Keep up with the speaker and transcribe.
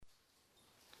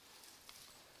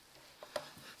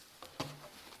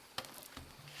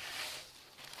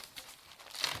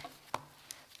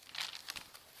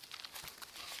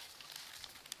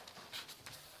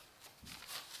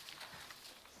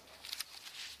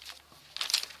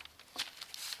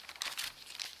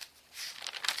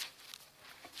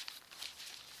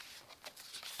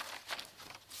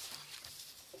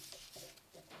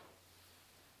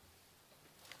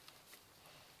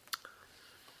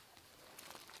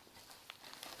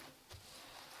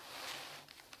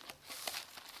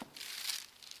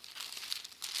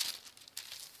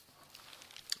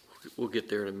We'll get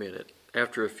there in a minute.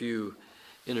 After a few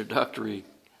introductory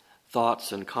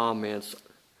thoughts and comments,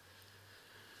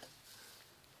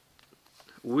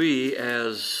 we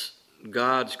as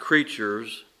God's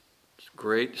creatures,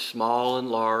 great, small, and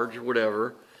large,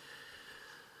 whatever,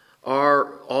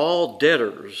 are all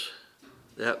debtors.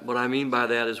 What I mean by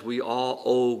that is we all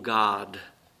owe God.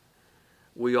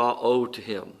 We all owe to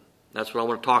Him. That's what I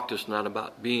want to talk to us tonight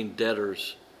about, being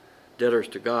debtors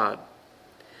to God.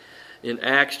 In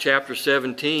Acts chapter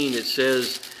 17, it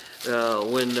says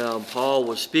when Paul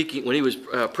was speaking, when he was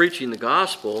preaching the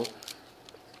gospel,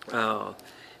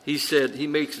 he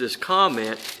makes this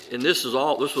comment, and this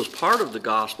was part of the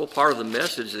gospel, part of the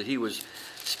message that he was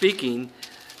speaking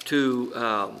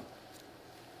to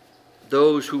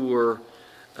those who were,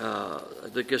 I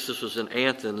guess this was in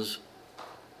Athens,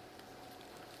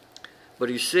 but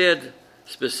he said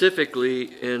specifically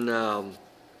in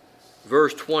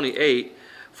verse 28,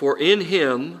 "For in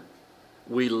Him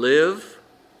we live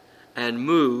and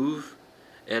move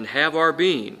and have our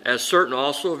being, as certain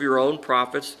also of your own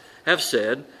prophets have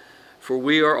said, for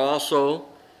we are also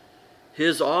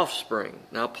His offspring."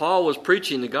 Now, Paul was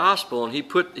preaching the gospel, and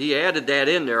he added that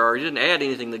in there, or he didn't add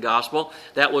anything to the gospel.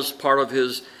 That was part of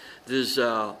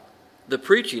the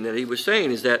preaching that he was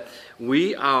saying, is that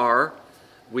we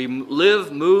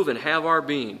live, move, and have our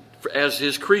being as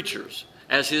His creatures,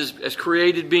 as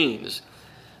created beings.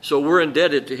 So we're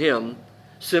indebted to Him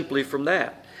simply from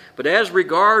that. But as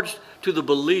regards to the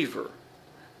believer,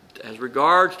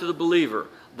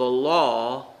 the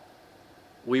law,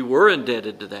 we were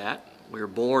indebted to that. We were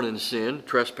born in sin,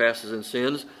 trespasses and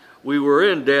sins. We were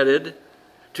indebted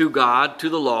to God, to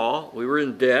the law. We were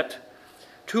in debt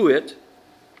to it.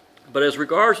 But as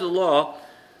regards to the law,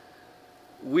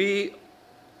 we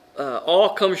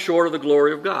all come short of the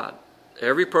glory of God.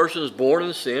 Every person is born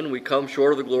in sin. We come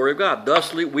short of the glory of God.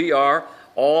 Thusly, we are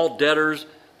all debtors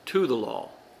to the law.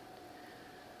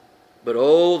 But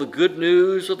oh, the good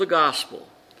news of the gospel.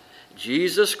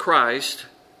 Jesus Christ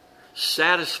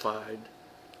satisfied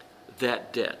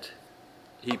that debt.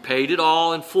 He paid it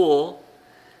all in full.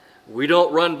 We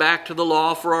don't run back to the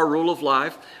law for our rule of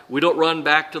life. We don't run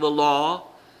back to the law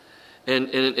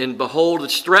and behold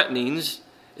its threatenings.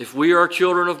 If we are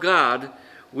children of God,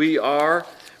 we are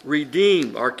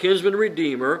redeemed. Our kinsman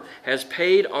redeemer has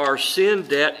paid our sin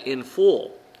debt in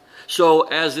full. So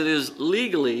as it is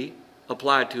legally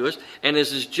applied to us, and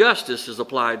as His justice is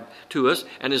applied to us,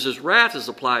 and as His wrath is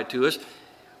applied to us,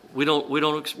 we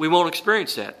won't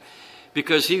experience that,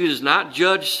 because He does not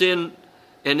judge sin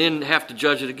and then have to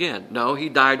judge it again. No, He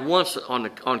died once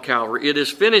on Calvary. It is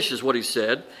finished, is what He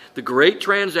said. The great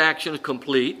transaction is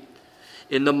complete.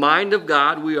 In the mind of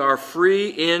God, we are free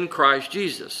in Christ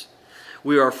Jesus.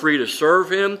 We are free to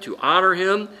serve Him, to honor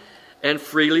Him, and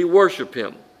freely worship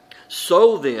Him.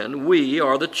 So then, we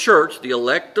are the church, the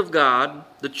elect of God,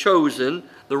 the chosen,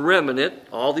 the remnant,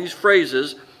 all these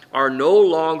phrases, are no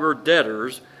longer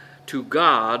debtors to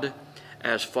God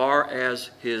as far as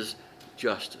His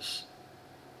justice.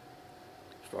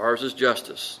 As far as His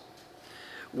justice.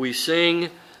 We sing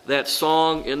that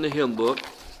song in the hymn book.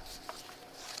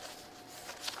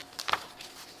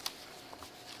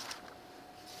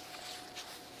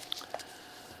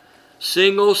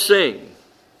 Sing, O sing,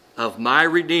 of my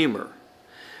Redeemer.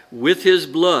 With His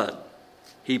blood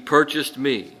He purchased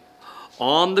me.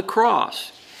 On the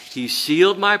cross He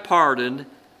sealed my pardon,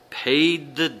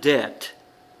 paid the debt,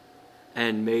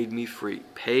 and made me free.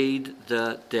 Paid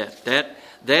the debt.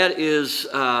 That is,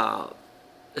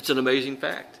 it's an amazing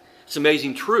fact. It's an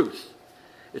amazing truth.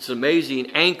 It's an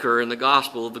amazing anchor in the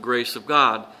gospel of the grace of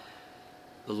God.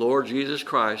 The Lord Jesus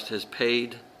Christ has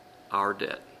paid our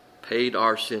debt, paid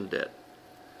our sin debt.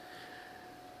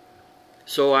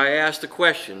 So I asked the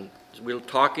question, we're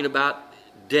talking about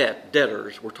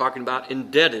debtors. We're talking about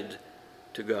indebted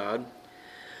to God.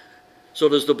 So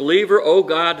does the believer owe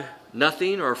God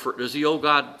nothing, or does he owe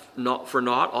God for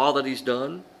naught all that He's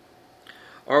done?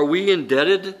 Are we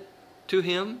indebted to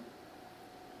Him?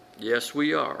 Yes,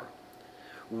 we are.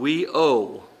 We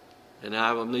owe, and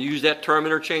I'm going to use that term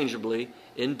interchangeably,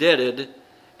 indebted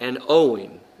and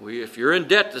owing. If you're in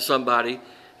debt to somebody,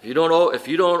 if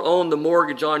you don't own the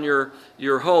mortgage on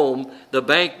your home, the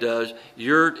bank does,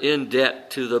 you're in debt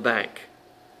to the bank.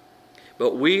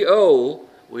 But we don't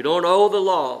owe the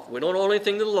law. We don't owe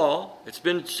anything to the law. It's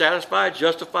been satisfied,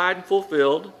 justified, and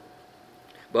fulfilled.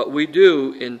 But we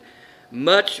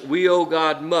owe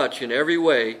God much in every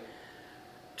way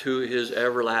to His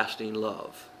everlasting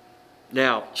love.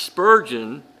 Now,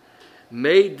 Spurgeon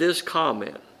made this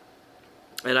comment,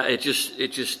 and it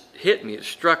just hit me, it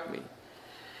struck me.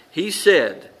 He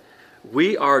said,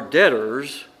 we are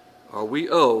debtors, or we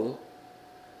owe,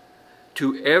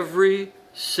 to every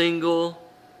single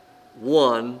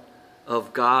one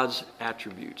of God's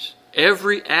attributes.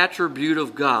 Every attribute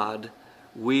of God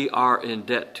we are in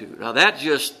debt to. Now I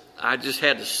just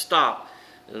had to stop,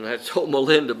 and I told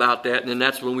Melinda about that, and then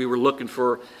that's when we were looking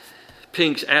for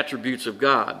Pink's attributes of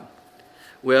God.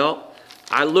 Well,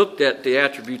 I looked at the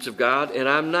attributes of God, and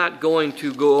I'm not going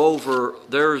to go over,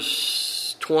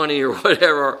 there's 20 or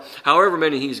whatever, however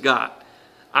many he's got.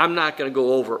 I'm not going to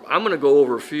go over. I'm going to go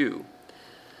over a few.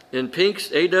 In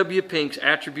A.W. Pink's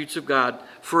attributes of God,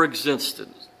 for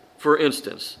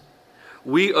instance,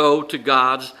 we owe to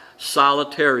God's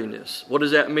solitariness. What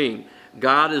does that mean?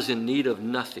 God is in need of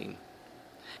nothing.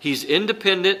 He's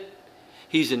independent.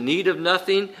 He's in need of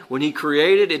nothing. When he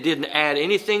created, it didn't add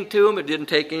anything to him. It didn't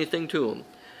take anything to him.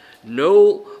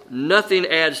 Nothing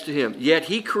adds to him. Yet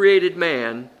he created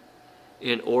man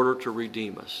in order to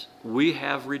redeem us. We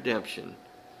have redemption,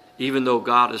 even though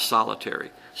God is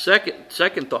solitary.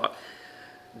 Second thought,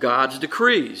 God's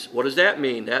decrees. What does that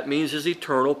mean? That means his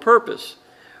eternal purpose,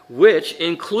 which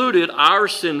included our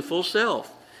sinful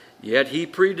self. Yet he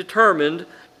predetermined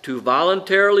to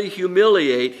voluntarily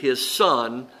humiliate his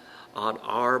Son on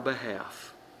our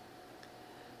behalf.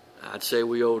 I'd say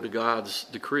we owe to God's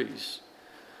decrees.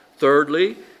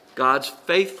 Thirdly, God's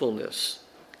faithfulness.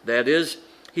 That is,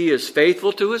 he is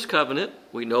faithful to his covenant.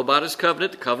 We know about his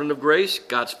covenant, the covenant of grace.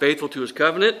 God's faithful to his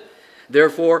covenant.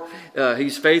 Therefore,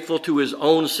 he's faithful to his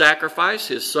own sacrifice,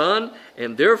 his Son,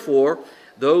 and therefore,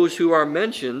 those who are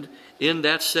mentioned in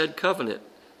that said covenant,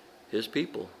 his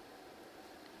people.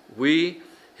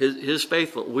 His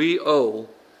faithful. We owe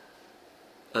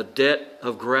a debt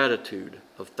of gratitude,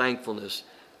 of thankfulness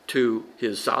to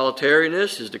his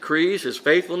solitariness, his decrees, his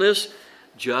faithfulness,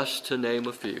 just to name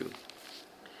a few.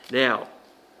 Now,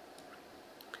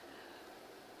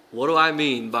 what do I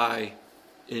mean by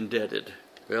indebted?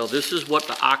 Well, this is what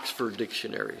the Oxford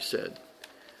Dictionary said.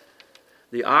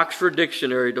 The Oxford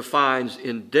Dictionary defines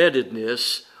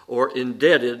indebtedness or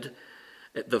indebted,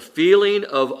 the feeling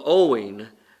of owing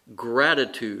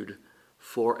gratitude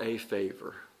for a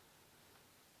favor.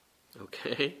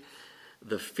 Okay?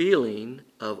 The feeling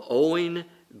of owing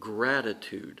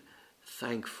gratitude,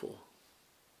 thankful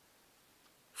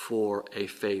for a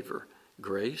favor.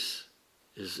 Grace,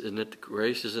 isn't it?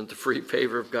 Grace isn't the free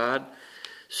favor of God.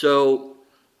 So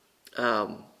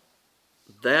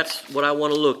that's what I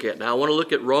want to look at. Now I want to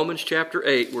look at Romans chapter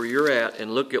 8, where you're at,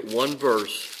 and look at one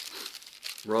verse.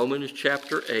 Romans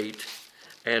chapter 8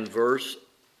 and verse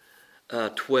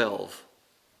 12.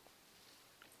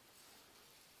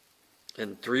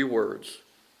 And 3 words.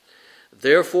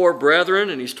 Therefore, brethren,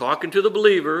 and he's talking to the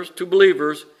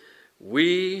believers,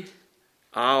 we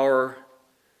are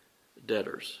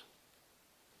debtors.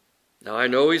 Now I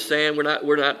know he's saying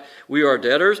we are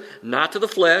debtors, not to the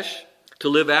flesh, to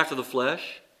live after the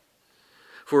flesh.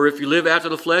 For if you live after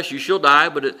the flesh, you shall die,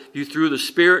 but if you through the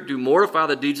Spirit do mortify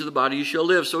the deeds of the body, you shall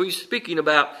live. So he's speaking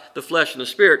about the flesh and the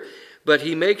Spirit. But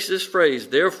he makes this phrase,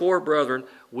 therefore, brethren,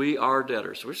 we are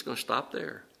debtors. So we're just going to stop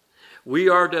there. We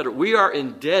are debtors. We are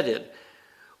indebted.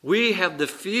 We have the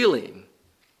feeling,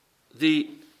 the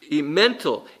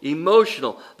mental,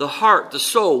 emotional, the heart, the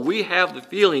soul. We have the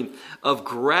feeling of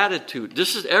gratitude.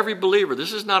 This is every believer.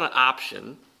 This is not an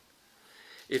option.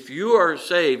 If you are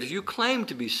saved, if you claim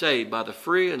to be saved by the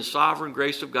free and sovereign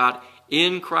grace of God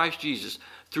in Christ Jesus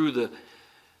through the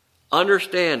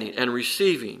understanding and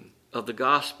receiving of the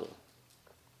gospel,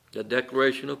 the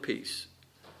declaration of peace,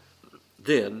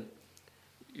 then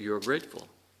you're grateful.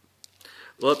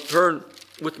 Well, turn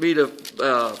with me to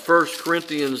 1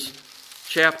 Corinthians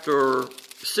chapter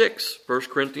 6. 1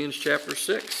 Corinthians chapter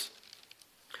 6.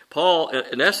 Paul,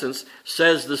 in essence,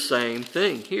 says the same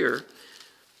thing here.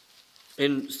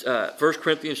 In 1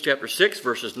 Corinthians chapter 6,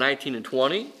 verses 19 and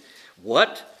 20.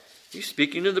 What? He's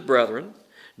speaking to the brethren.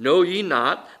 Know ye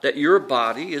not that your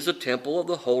body is a temple of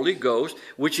the Holy Ghost,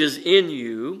 which is in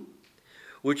you,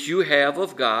 which you have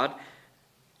of God,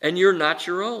 and you're not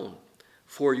your own,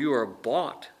 for you are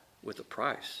bought with a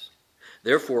price.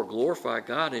 Therefore glorify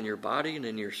God in your body and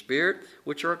in your spirit,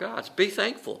 which are God's. Be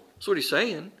thankful. That's what he's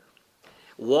saying.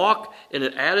 Walk in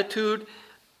an attitude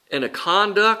and a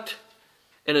conduct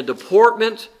and a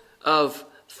deportment of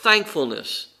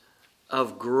thankfulness,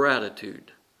 of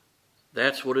gratitude.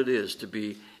 That's what it is to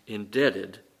be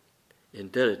indebted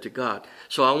to God.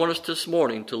 So I want us this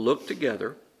morning to look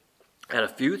together at a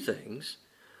few things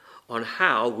on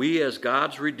how we as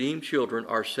God's redeemed children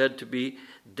are said to be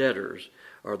debtors,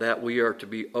 or that we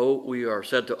are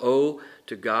said to owe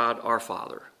to God our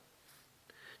Father.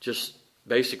 Just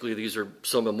basically these are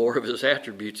some more of his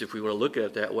attributes if we want to look at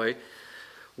it that way.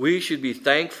 We should be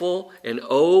thankful and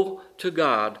owe to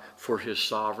God for his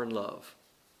sovereign love.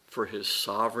 For his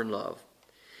sovereign love.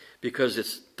 Because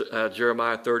it's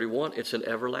Jeremiah 31, it's an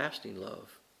everlasting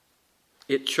love.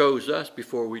 It chose us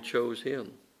before we chose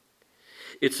him.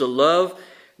 It's a love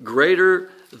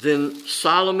greater than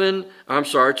Solomon.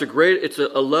 It's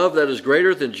a love that is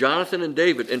greater than Jonathan and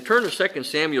David. And turn to 2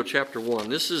 Samuel chapter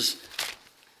 1.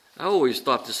 I always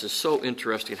thought this is so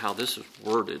interesting how this is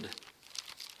worded.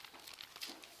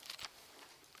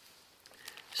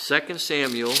 2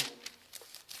 Samuel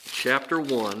chapter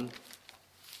 1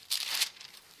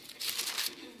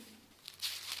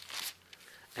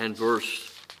 and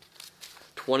verse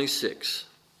 26.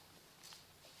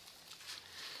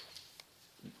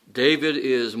 David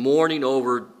is mourning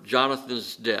over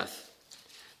Jonathan's death.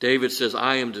 David says,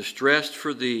 I am distressed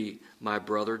for thee, my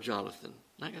brother Jonathan.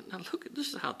 Now look,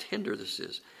 this is how tender this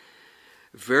is.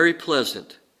 Very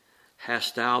pleasant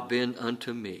hast thou been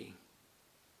unto me.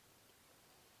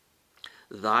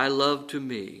 Thy love to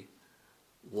me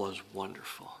was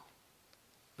wonderful.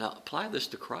 Now apply this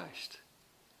to Christ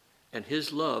and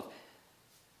his love.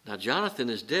 Now Jonathan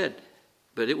is dead,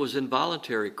 but it was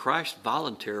involuntary. Christ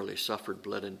voluntarily suffered,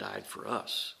 bled, and died for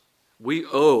us. We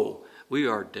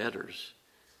are debtors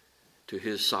to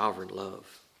his sovereign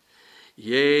love.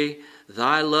 Yea,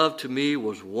 thy love to me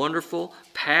was wonderful,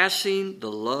 passing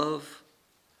the love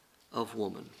of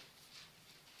woman.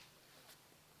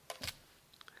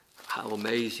 How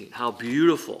amazing, how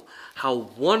beautiful, how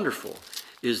wonderful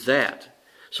is that?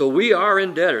 So we are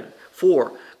indebted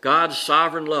for God's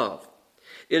sovereign love.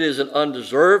 It is an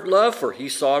undeserved love, for he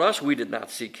sought us, we did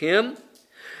not seek him.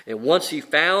 And once he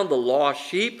found the lost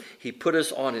sheep, he put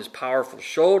us on his powerful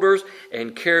shoulders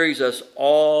and carries us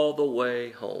all the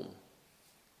way home.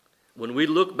 When we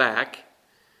look back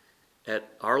at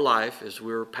our life as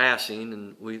we're passing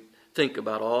and we think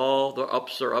about all the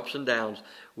ups and downs,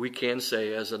 we can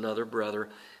say as another brother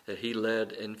that he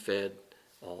led and fed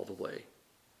all the way.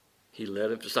 He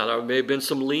led him to sign. There may have been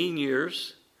some lean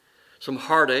years, some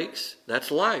heartaches. That's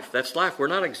life. That's life. We're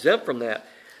not exempt from that.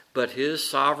 But his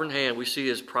sovereign hand, we see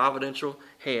his providential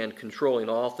hand controlling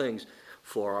all things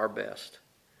for our best.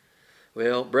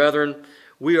 Well, brethren,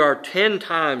 we are 10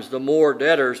 times the more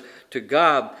debtors to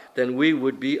God than we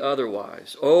would be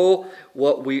otherwise. Oh,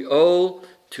 what we owe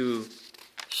to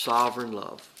sovereign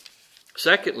love.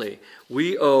 Secondly,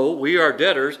 we are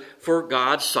debtors for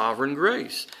God's sovereign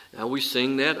grace. Now we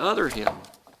sing that other hymn.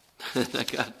 I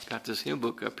got this hymn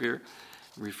book up here.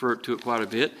 Refer to it quite a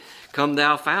bit. Come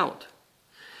thou fount.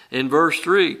 In verse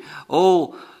 3,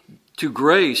 oh, to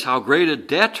grace, how great a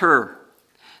debtor.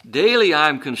 Daily I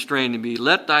am constrained to be.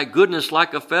 Let thy goodness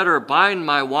like a fetter bind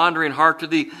my wandering heart to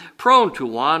thee. Prone to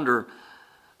wander,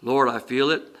 Lord, I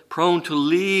feel it. Prone to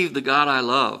leave the God I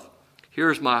love.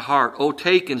 Here's my heart. Oh,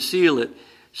 take and seal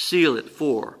it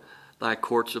for thy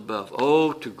courts above.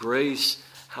 Oh, to grace,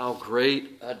 how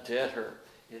great a debtor.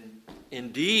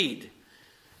 Indeed,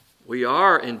 we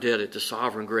are indebted to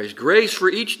sovereign grace. Grace for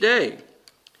each day,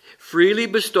 freely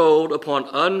bestowed upon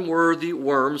unworthy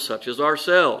worms such as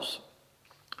ourselves.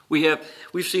 We've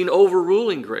seen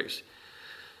overruling grace.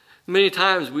 Many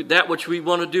times that which we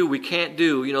want to do, we can't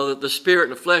do. You know, the spirit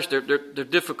and the flesh, they're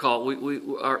difficult.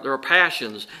 There are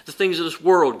passions. The things of this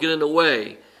world get in the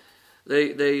way.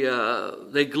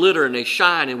 They glitter and they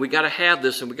shine, and we got to have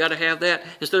this and we got to have that.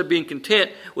 Instead of being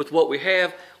content with what we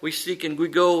have, we seek and we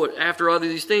go after all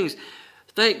these things.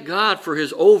 Thank God for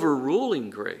his overruling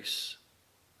grace.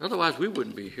 Otherwise, we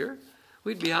wouldn't be here.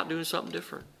 We'd be out doing something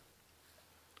different.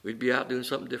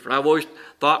 I've always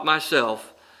thought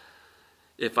myself,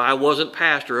 if I wasn't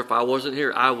pastor, if I wasn't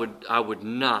here, I would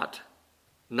not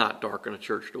darken a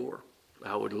church door.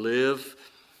 I would live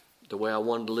the way I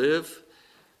wanted to live.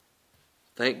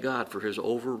 Thank God for his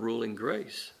overruling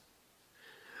grace.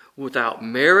 Without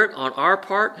merit on our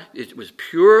part, it was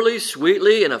purely,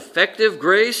 sweetly, and effective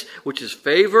grace, which is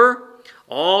favor,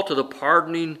 all to the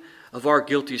pardoning of our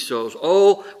guilty souls.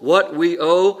 Oh, what we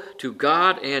owe to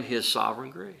God and his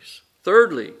sovereign grace.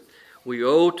 Thirdly, we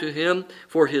owe to him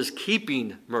for his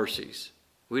keeping mercies.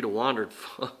 We'd have wandered,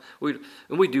 and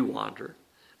we do wander,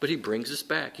 but he brings us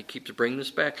back. He keeps bringing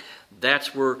us back.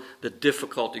 That's where the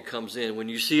difficulty comes in. When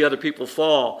you see other people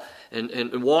fall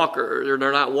and walk, or they're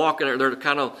not walking, or they're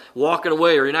kind of walking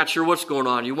away, or you're not sure what's going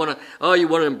on. You want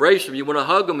to embrace them. You want to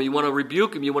hug them. You want to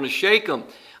rebuke them. You want to shake them.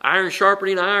 Iron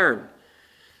sharpening iron.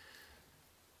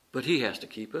 But he has to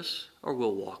keep us, or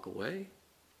we'll walk away.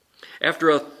 After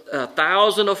a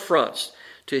 1,000 affronts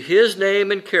to his name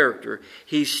and character,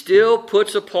 he still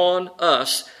puts upon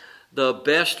us the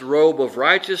best robe of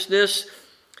righteousness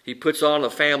He puts on a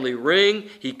family ring.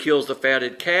 He kills the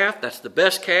fatted calf. That's the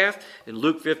best calf. In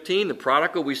Luke 15, the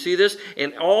prodigal, we see this.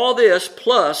 And all this,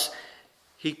 plus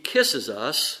he kisses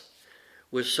us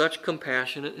with such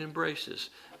compassionate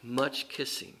embraces. Much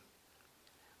kissing.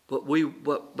 But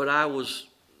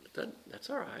that's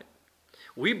all right.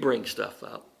 We bring stuff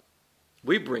up.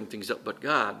 We bring things up. But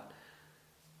God,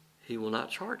 he will not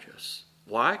charge us.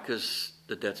 Why? Because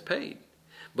the debt's paid.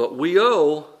 But we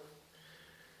owe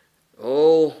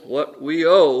what we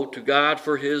owe to God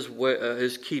for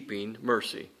his keeping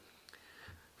mercy.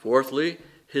 Fourthly,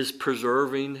 his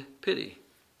preserving pity.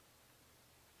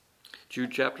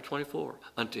 Jude chapter 24.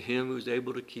 Unto him who is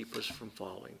able to keep us from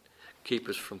falling. Keep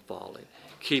us from falling.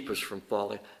 Keep us from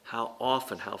falling. How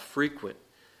often, how frequent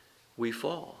we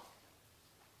fall.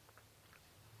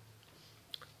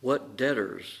 What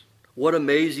debtors, what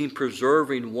amazing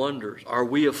preserving wonders are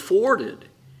we afforded.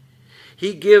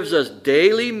 He gives us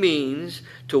daily means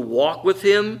to walk with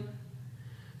him.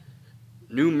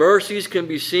 New mercies can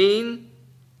be seen,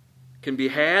 can be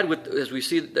had as we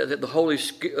see that the Holy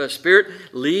Spirit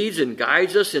leads and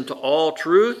guides us into all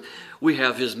truth. We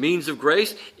have his means of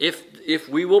grace. If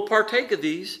we will partake of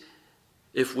these,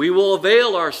 if we will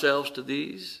avail ourselves to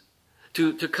these,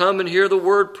 to come and hear the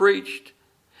word preached,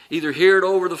 either hear it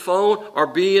over the phone or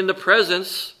be in the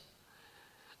presence.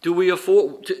 Do we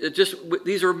afford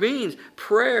these are means?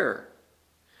 Prayer.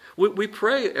 We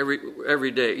pray every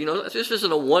day. You know, this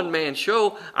isn't a one-man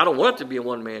show. I don't want it to be a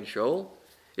one-man show.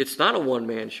 It's not a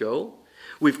one-man show.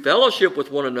 We fellowship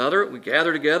with one another. We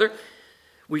gather together.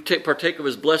 We partake of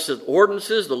his blessed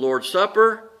ordinances, the Lord's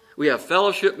Supper. We have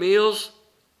fellowship meals.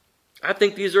 I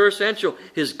think these are essential.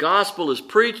 His gospel is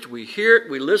preached. We hear it.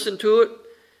 We listen to it.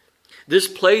 This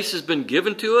place has been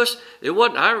given to us. It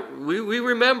wasn't. We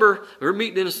remember we were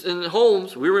meeting in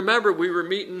homes. We remember we were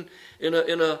meeting in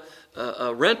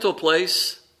a rental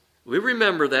place. We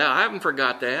remember that. I haven't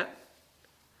forgot that.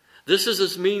 This is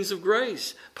his means of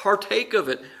grace. Partake of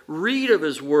it. Read of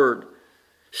his word.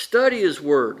 Study his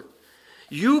word.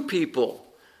 You people,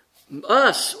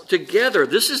 us together.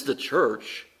 This is the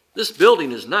church. This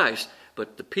building is nice,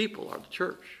 but the people are the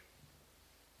church.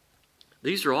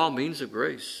 These are all means of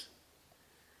grace.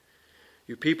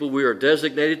 You people, we are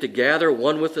designated to gather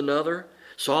one with another.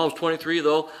 Psalms 23,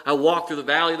 though, I walk through the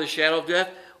valley of the shadow of death.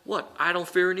 What? I don't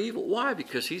fear an evil. Why?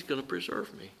 Because he's going to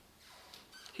preserve me.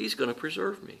 He's going to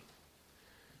preserve me.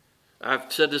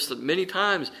 I've said this many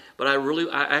times, but I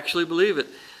actually believe it.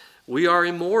 We are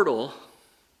immortal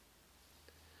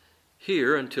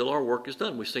here until our work is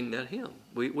done. We sing that hymn.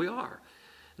 We are.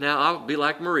 Now, I'll be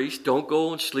like Maurice. Don't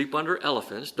go and sleep under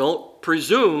elephants. Don't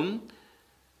presume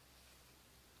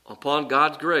upon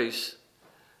God's grace,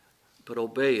 but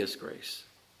obey his grace.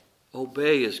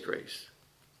 Obey his grace.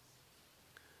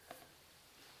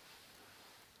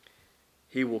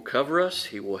 He will cover us.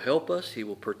 He will help us. He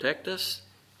will protect us.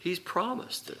 He's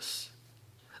promised this.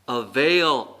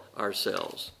 Avail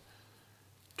ourselves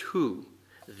to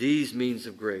these means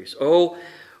of grace. Oh,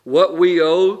 what we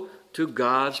owe to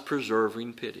God's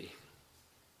preserving pity.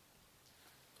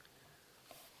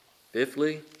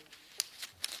 Fifthly,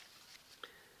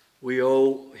 we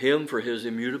owe him for his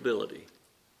immutability.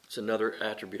 It's another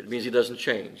attribute. It means he doesn't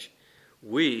change.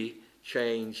 We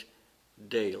change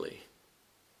daily.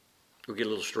 We get a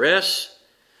little stress.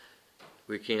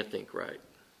 We can't think right.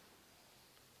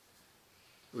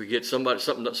 We get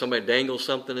somebody dangles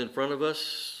something in front of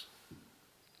us.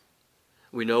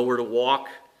 We know where to walk,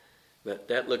 but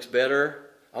that looks better.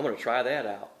 I'm going to try that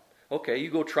out. Okay, you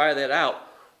go try that out.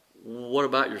 What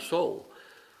about your soul?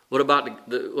 What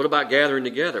about gathering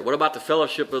together? What about the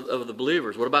fellowship of the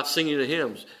believers? What about singing the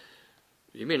hymns?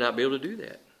 You may not be able to do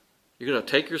that. You're going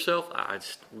to take yourself.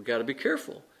 We've got to be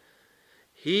careful.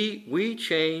 We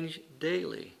change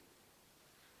daily.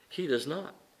 He does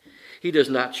not. He does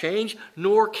not change,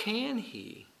 nor can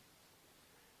he.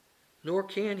 Nor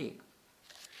can he.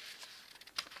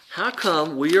 How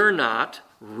come we are not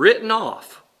written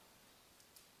off?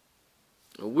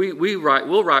 We'll write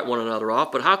one another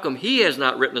off, but how come he has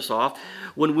not written us off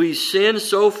when we sin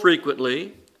so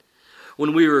frequently,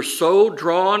 when we are so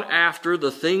drawn after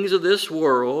the things of this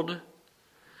world,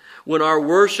 when our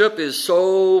worship is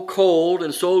so cold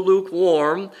and so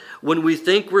lukewarm, when we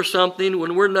think we're something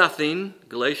when we're nothing,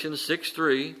 Galatians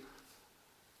 6:3,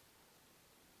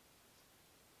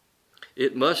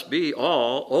 it must be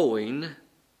all owing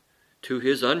to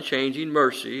his unchanging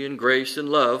mercy and grace and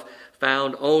love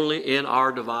found only in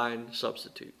our divine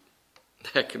substitute.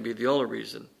 That can be the only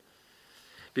reason.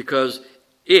 Because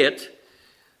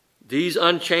these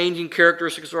unchanging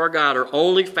characteristics of our God are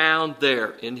only found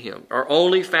there in him, are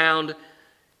only found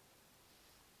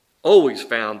always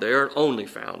found there and only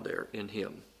found there in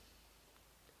Him.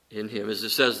 In Him. As it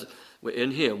says,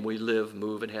 in Him we live,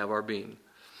 move, and have our being.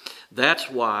 That's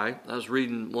why, I was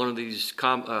reading one of these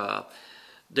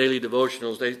daily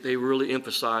devotionals, they really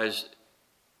emphasize,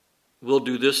 we'll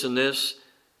do this and this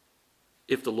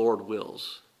if the Lord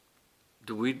wills.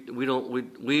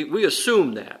 We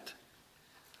assume that.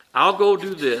 I'll go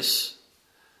do this.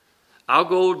 I'll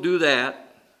go do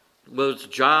that. Whether it's a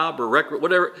job or record,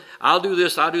 whatever. I'll do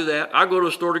this, I'll do that. I'll go to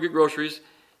a store to get groceries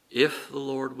if the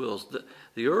Lord wills.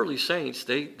 The early saints,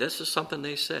 this is something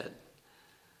they said.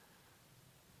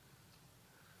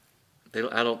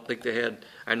 I don't think they had,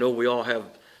 I know we all have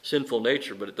sinful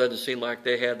nature, but it doesn't seem like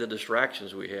they had the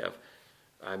distractions we have.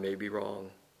 I may be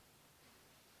wrong.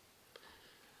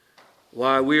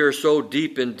 Why we are so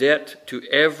deep in debt to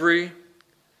every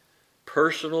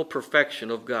personal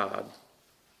perfection of God.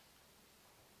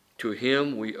 To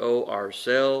Him we owe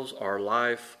ourselves, our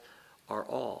life, our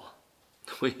all.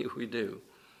 We do.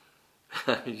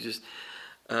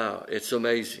 It's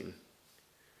amazing.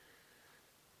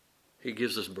 He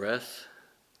gives us breath.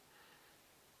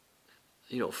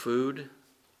 Food.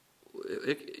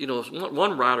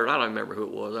 One writer, I don't remember who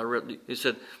it was. I read. He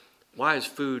said, "Why is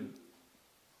food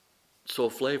so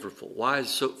flavorful? Why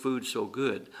is food so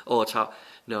good? Oh, it's how."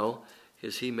 No,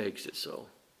 He makes it so.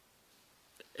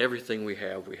 Everything we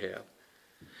have, we have.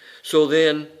 So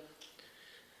then,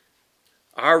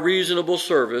 our reasonable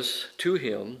service to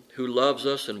Him who loves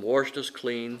us and washed us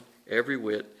clean every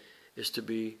whit is to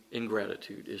be in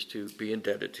gratitude, is to be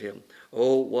indebted to Him.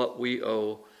 Oh, what we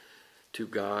owe to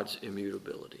God's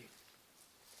immutability.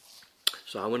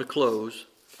 So I'm going to close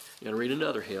and read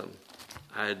another hymn.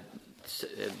 I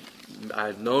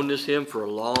had known this hymn for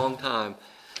a long time.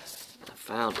 I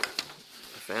found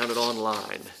it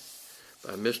online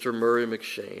by Mr. Murray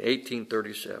McShane,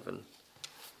 1837.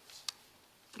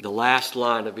 The last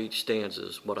line of each stanza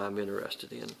is what I'm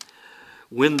interested in.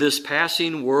 When this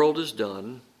passing world is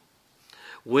done,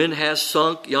 when has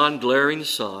sunk yon glaring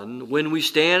sun, when we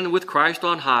stand with Christ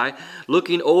on high,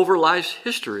 looking over life's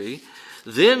history,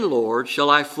 then, Lord,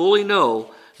 shall I fully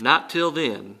know, not till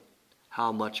then,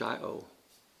 how much I owe.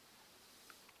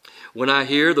 When I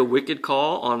hear the wicked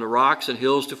call on the rocks and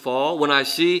hills to fall, when I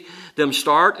see them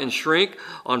start and shrink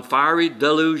on fiery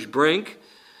deluge brink,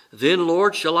 then,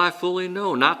 Lord, shall I fully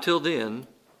know, not till then,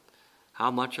 how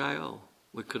much I owe.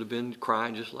 We could have been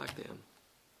crying just like them.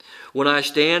 When I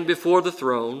stand before the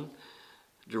throne,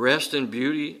 dressed in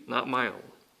beauty not my own.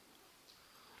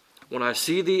 When I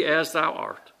see Thee as Thou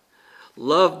art,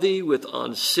 love Thee with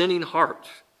unsinning heart,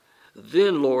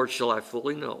 then, Lord, shall I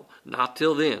fully know, not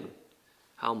till then,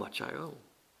 how much I owe.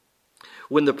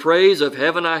 When the praise of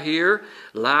heaven I hear,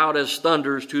 loud as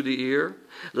thunders to the ear,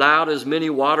 loud as many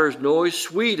waters' noise,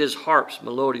 sweet as harp's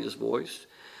melodious voice,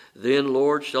 then,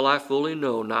 Lord, shall I fully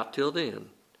know, not till then,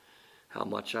 how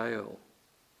much I owe.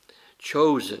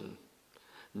 Chosen,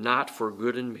 not for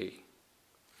good in me,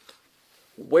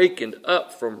 wakened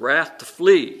up from wrath to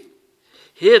flee,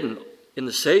 hidden in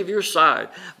the Savior's side,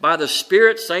 by the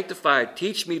Spirit sanctified,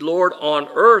 teach me, Lord, on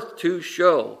earth to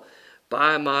show,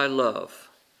 by my love,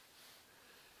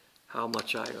 how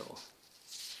much I owe.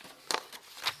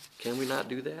 Can we not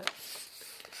do that?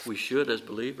 We should as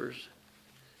believers.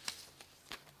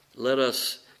 Let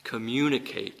us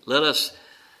communicate. Let us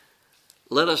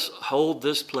hold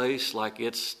this place like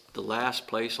it's the last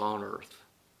place on earth.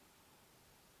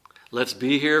 Let's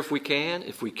be here if we can.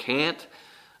 If we can't,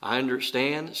 I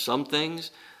understand some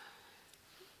things.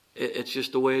 It's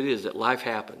just the way it is, that life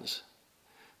happens.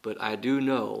 But I do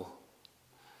know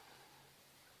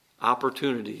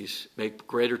opportunities make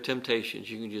greater temptations.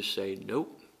 You can just say,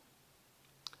 nope,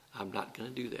 I'm not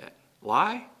going to do that.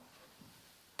 Why?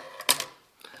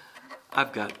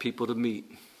 I've got people to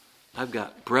meet. I've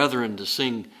got brethren to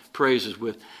sing praises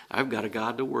with. I've got a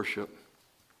God to worship.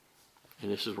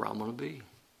 And this is where I'm going to be.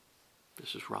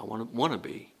 This is where I want to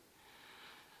be.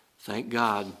 Thank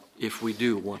God if we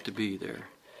do want to be there.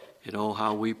 You know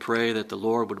how we pray that the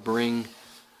Lord would bring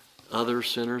other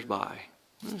sinners by.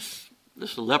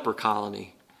 This leper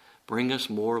colony. Bring us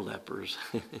more lepers.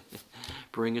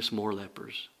 Bring us more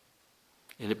lepers.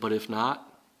 But if not,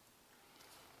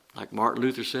 like Martin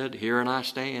Luther said, here and I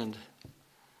stand.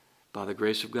 By the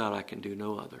grace of God, I can do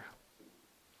no other.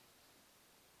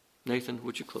 Nathan,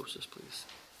 would you close this, please?